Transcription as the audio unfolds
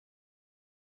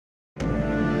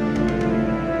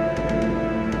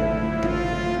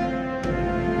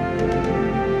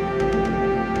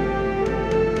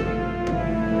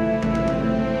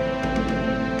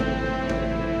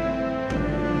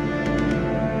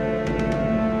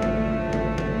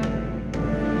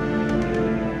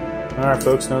Alright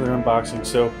folks, another unboxing.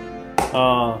 So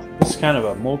this is kind of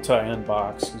a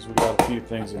multi-unbox because we've got a few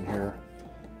things in here.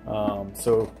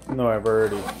 So even though I've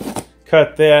already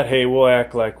cut that, hey, we'll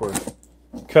act like we're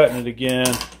cutting it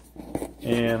again.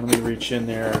 And let me reach in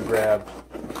there and grab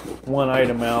one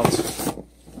item out.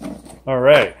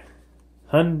 Alright,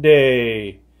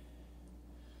 Hyundai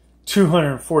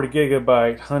 240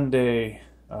 gigabyte Hyundai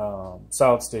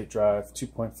solid state drive,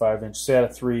 2.5 inch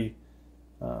SATA 3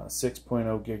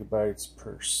 6.0 gigabytes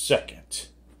per second.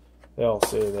 They'll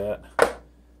say that.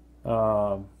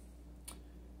 3D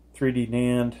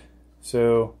NAND.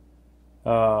 So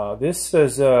this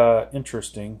is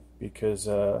interesting because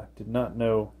I did not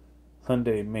know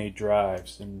Hyundai made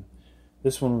drives, and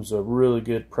this one was a really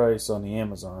good price on the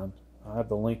Amazon. I have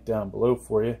the link down below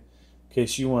for you in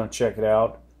case you want to check it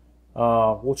out.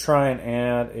 We'll try and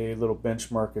add a little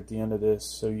benchmark at the end of this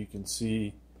so you can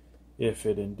see if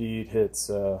it indeed hits,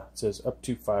 it says up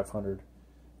to 500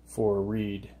 for a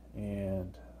read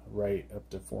and write up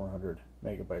to 400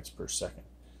 megabytes per second.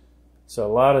 So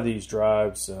a lot of these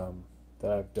drives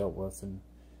that I've dealt with, and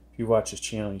if you watch this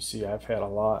channel you see I've had a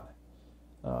lot.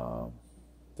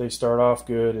 They start off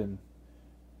good and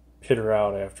peter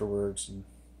out afterwards and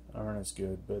aren't as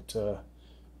good, but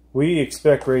we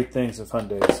expect great things of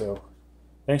Hyundai. So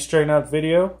thanks for checking out the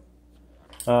video.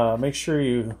 Make sure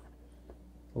you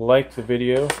like the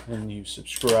video and you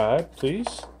subscribe,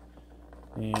 please.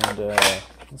 And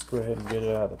let's go ahead and get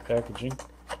it out of the packaging.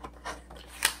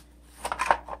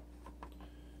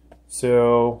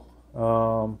 So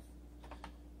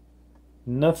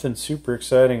nothing super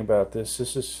exciting about this.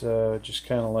 This is just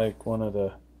kind of like one of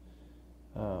the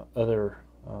other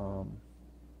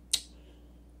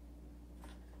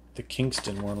the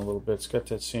Kingston one a little bit. It's got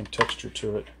that same texture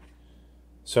to it.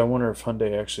 So I wonder if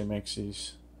Hyundai actually makes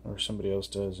these, or somebody else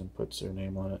does and puts their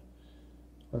name on it.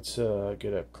 Let's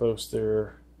get up close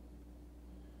there.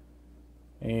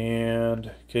 And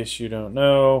in case you don't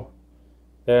know,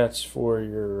 that's for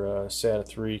your SATA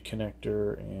 3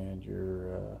 connector and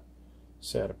your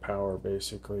SATA power,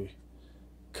 basically.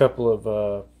 A couple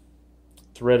of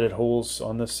threaded holes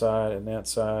on this side and that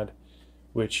side,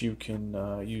 which you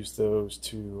can use those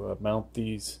to mount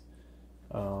these.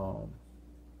 Well,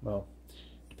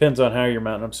 depends on how you're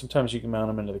mounting them. Sometimes you can mount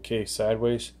them into the case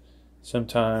sideways.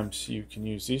 Sometimes you can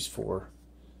use these four.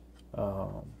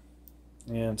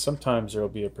 And sometimes there will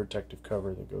be a protective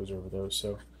cover that goes over those.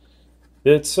 So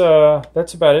it's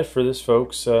that's about it for this,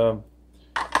 folks.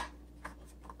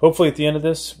 Hopefully at the end of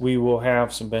this we will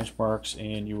have some benchmarks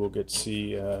and you will get to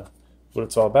see what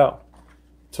it's all about.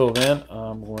 Till then,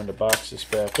 I'm going to box this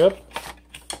back up.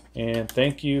 And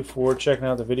thank you for checking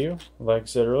out the video. Like I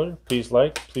said earlier, please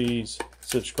like, please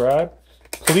subscribe.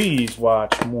 Please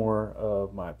watch more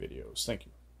of my videos. Thank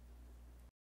you.